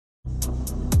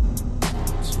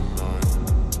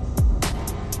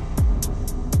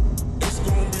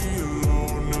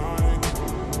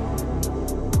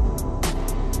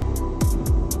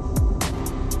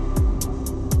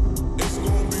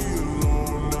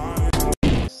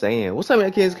Saying, what's up,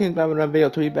 man? Kids, Kyng back with another video.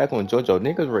 To you back on JoJo.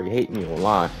 Niggas really hate me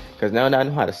online because now that I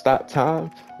know how to stop time,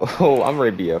 oh, I'm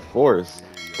ready to be a force.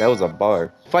 That was a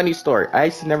bar. Funny story. I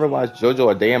actually never watched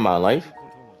JoJo a day in my life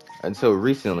until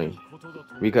recently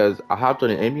because I hopped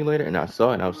on an emulator and I saw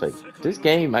it and I was like, this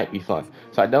game might be fun.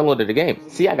 So I downloaded the game.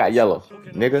 See, I got yellow,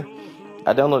 nigga.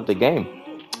 I downloaded the game.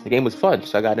 The game was fun,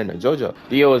 so I got into JoJo.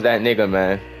 DIO is that nigga,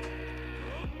 man.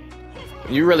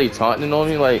 You really taunting on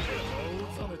me, like.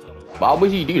 Why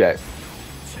would he do that?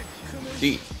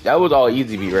 See, that was all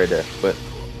easy beat right there. But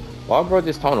why bro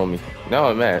just taunt on me? Now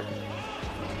I'm mad.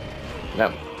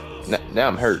 Now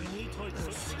I'm hurt.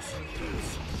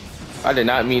 I did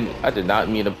not mean to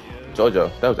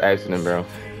JoJo. That was accident, bro.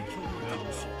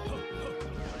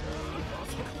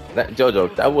 That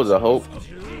JoJo, that was a hope.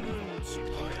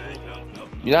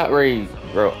 You're not ready,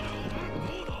 bro.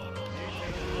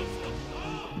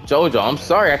 JoJo, I'm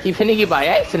sorry. I keep hitting you by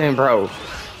accident, bro.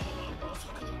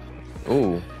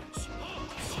 Ooh.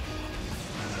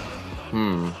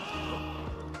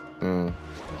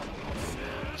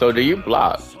 So do you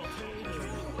block?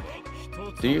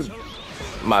 Do you?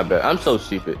 My bad. I'm so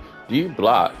stupid. Do you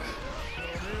block?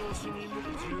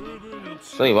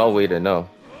 It's only one way to know.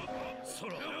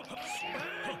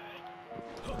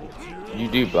 You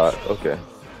do block. Okay.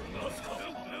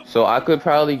 So I could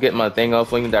probably get my thing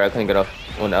off on you that I couldn't get off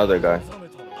on the other guy.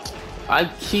 I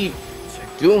keep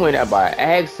doing that by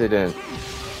accident.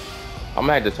 I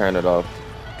might have to turn it off.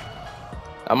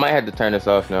 I might have to turn this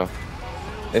off now.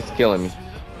 It's killing me.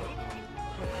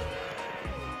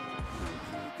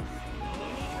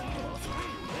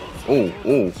 Ooh.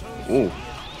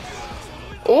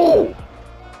 Ooh!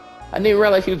 I didn't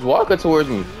realize he was walking towards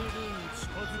me.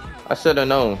 I should have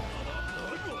known.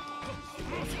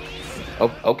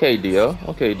 Oh, okay, Dio.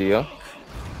 Okay, Dio.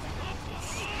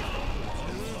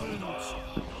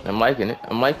 I'm liking it.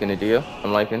 I'm liking it, Dio.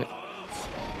 I'm liking it.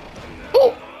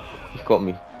 Oh! He caught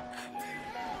me.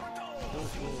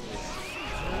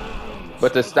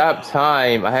 But to stop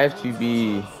time, I have to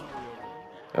be...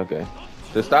 Okay.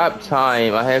 To stop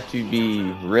time, I have to be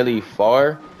really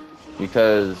far.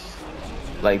 Because,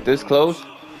 like, this close,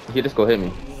 he just go hit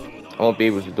me. I won't be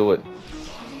able to do it.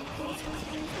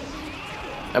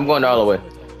 I'm going all the way.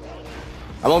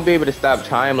 I won't be able to stop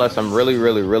time unless I'm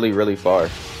really far.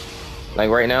 Like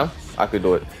right now, I could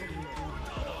do it.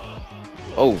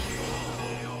 Oh.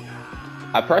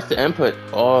 I pressed the input.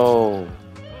 Oh.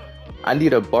 I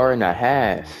need a bar and a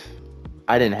half.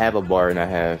 I didn't have a bar and a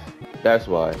half. That's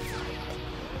why.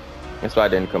 That's why I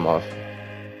didn't come off.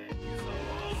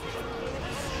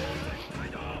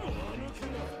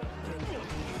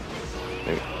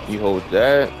 You hold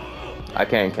that. I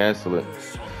can't cancel it.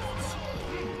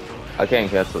 I can't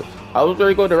cancel it. I was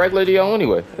ready to go directly to you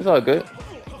anyway. It's all good.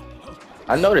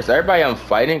 I noticed everybody I'm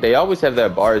fighting, they always have their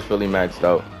bars really maxed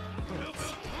out.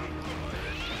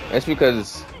 It's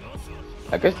because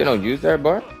I guess they don't use their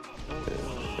bar.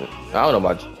 I don't know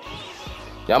about you.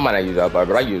 Y'all might not use that bar,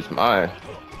 but I use mine.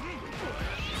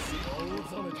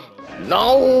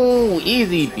 No,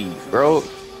 easy beat, bro.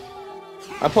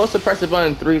 I'm supposed to press the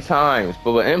button 3 times,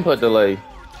 but with input delay,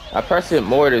 I press it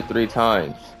more than 3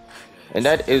 times, and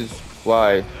that is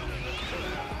why.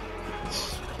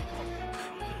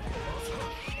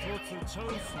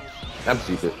 I'm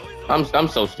stupid. I'm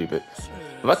so stupid.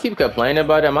 If I keep complaining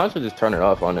about it, I might as well just turn it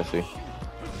off, honestly.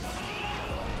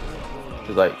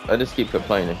 Cause like I just keep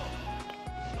complaining.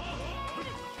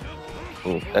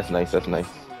 Ooh, that's nice. That's nice.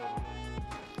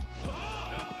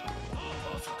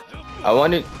 I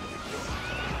wanted.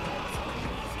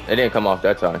 It didn't come off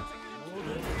that time.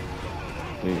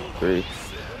 2, 3.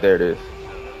 There it is.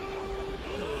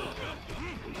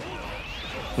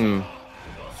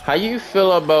 How you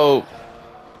feel about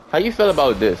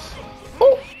this?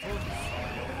 Ooh.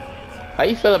 How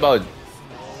you feel about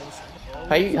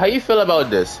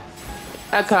this?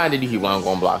 I kinda knew he wasn't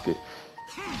gonna block it.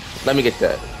 Let me get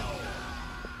that.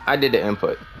 I did the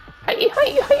input. How you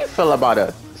feel about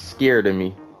a scared of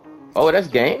me? Oh, that's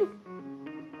game?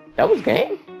 That was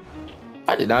game?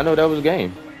 I did not know that was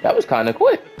game. That was kinda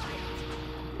quick.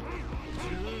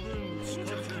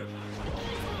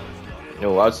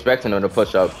 Yo, I was expecting him to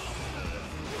push up.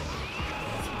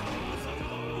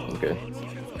 Okay.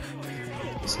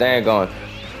 Stand gone.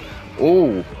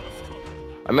 Ooh.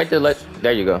 I meant to let.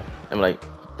 There you go. I'm like,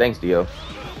 thanks, Dio.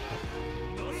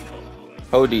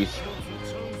 Hold these.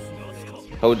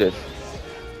 Hold this.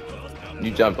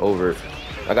 You jumped over it.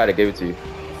 I gotta give it to you.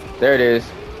 There it is.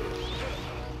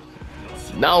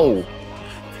 No.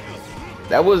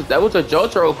 That was a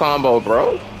JoJo combo,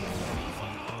 bro.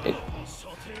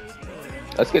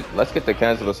 Let's get the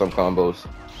cancel of some combos.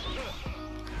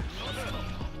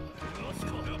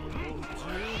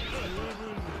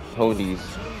 Hoodies.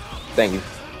 Thank you.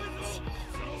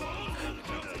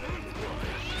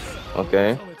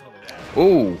 Okay.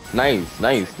 Ooh, nice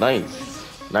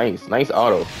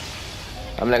auto.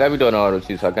 I'm like, I be doing auto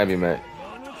too, so I can't be mad.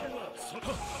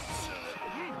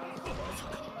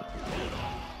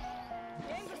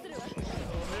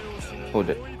 Hold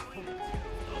it.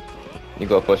 You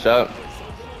go push up.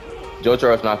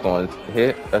 JoJo's not going to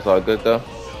hit. That's all good though.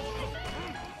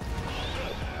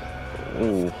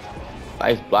 Ooh,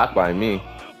 nice block by me.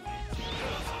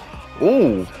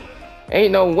 Ooh,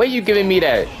 ain't no way you giving me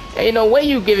that. Ain't no way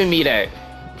you giving me that.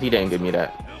 He didn't give me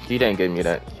that. He didn't give me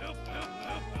that.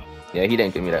 Yeah, he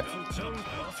didn't give me that.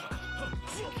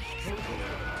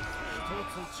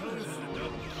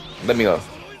 Let me go.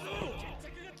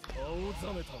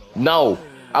 No,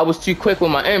 I was too quick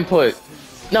with my input.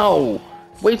 No,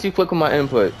 way too quick with my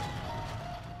input.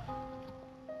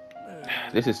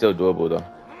 This is still doable though.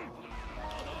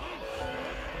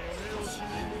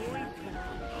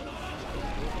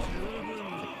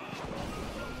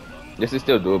 This is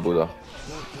still doable though.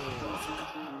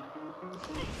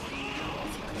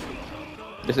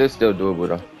 This is still doable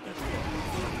though.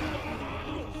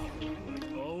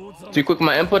 Too quick with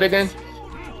my input again?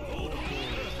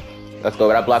 Let's go.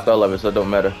 But I blocked all of it, so it don't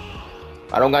matter.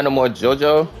 I don't got no more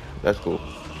JoJo. That's cool.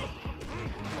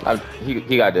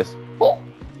 He got this. Oh,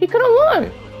 he could have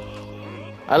won.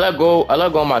 I let go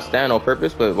of my stand on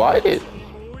purpose, but why did?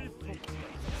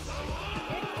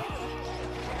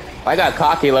 I got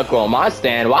cocky, let go of my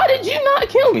stand. Why did you not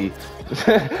kill me?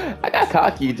 I got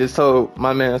cocky just told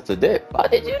my man to dip. Why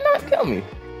did you not kill me?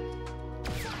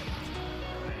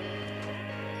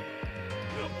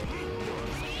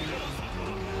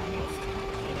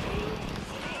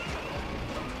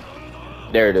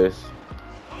 There it is.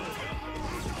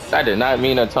 I did not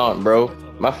mean a taunt, bro.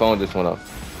 My phone just went off.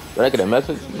 Did I get a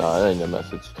message? No, that ain't a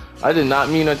message. I did not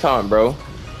mean a taunt, bro.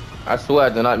 I swear I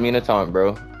did not mean a taunt,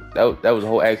 bro. That was a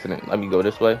whole accident. Let me go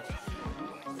this way.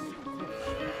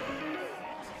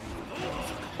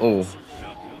 Oh.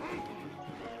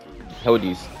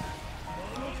 Hoodies.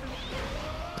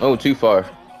 Oh, too far.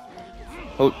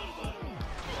 Hold.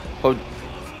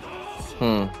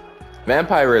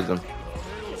 Vampirism.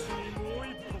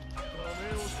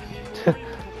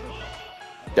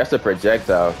 That's a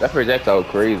projectile. That projectile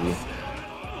crazy.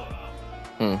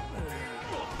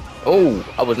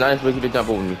 Oh, I was not expecting you to jump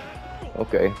over me.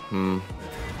 Okay.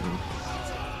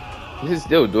 This is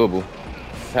still doable.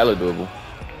 Hella doable.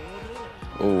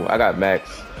 Oh, I got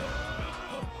max.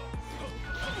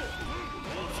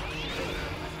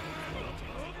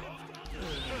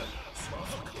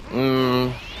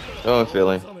 No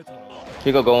feeling.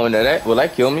 He gonna go into that? Will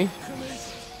that kill me?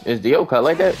 Is DIO cut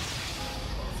like that?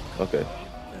 Okay.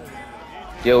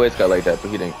 DIO is cut like that, but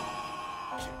he didn't.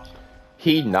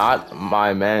 He knocked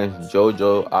my man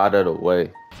JoJo out of the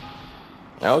way.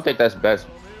 I don't think that's best.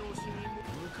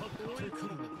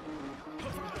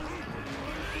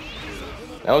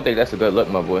 I don't think that's a good look,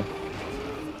 my boy.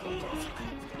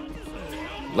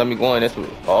 Let me go in this with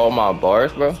all my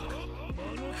bars, bro.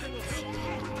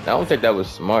 I don't think that was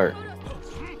smart.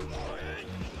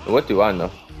 What do I know?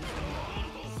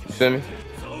 You feel me?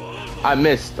 I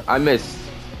missed. I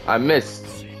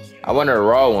wanted a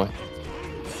raw one.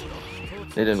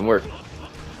 It didn't work.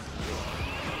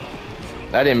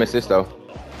 I didn't miss this though.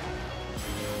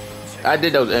 I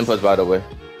did those inputs, by the way.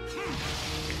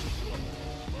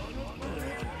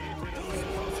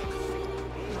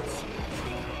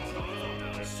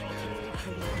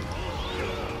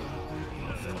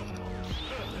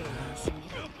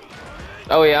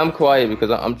 Oh yeah, I'm quiet because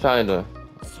I'm trying to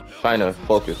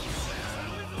focus.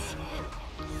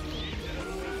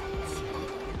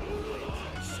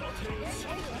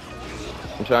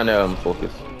 I'm trying to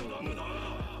focus.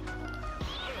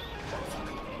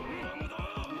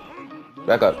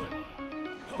 Back up.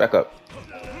 Back up.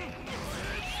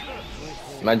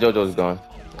 My JoJo's gone.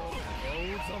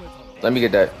 Let me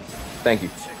get that. Thank you.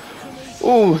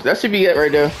 Ooh, that should be it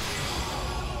right there.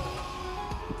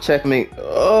 Checkmate.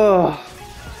 Oh.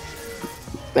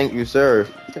 Thank you, sir.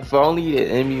 If only the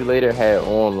emulator had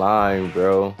online,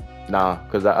 bro. Nah,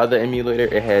 because the other emulator,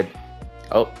 it had...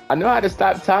 Oh, I know how to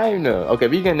stop time now. Okay,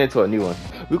 we getting into a new one.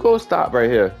 We go stop right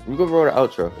here. We go roll the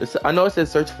outro. I know it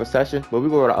says search for session, but we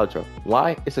go roll the outro.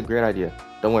 Why? It's a great idea.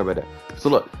 Don't worry about that. So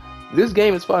look, This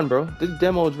game is fun, bro. This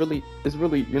demo is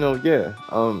really, you know, yeah.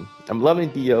 I'm loving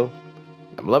DIO.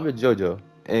 I'm loving JoJo,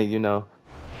 and you know,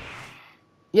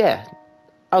 yeah.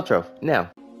 Outro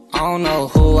now. I don't know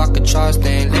who I could trust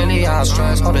in. Lately I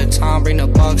stress all the time, bring the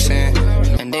bucks in.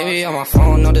 And they be on my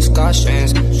phone, no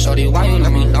discussions. Shorty, why you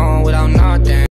let me alone without nothing?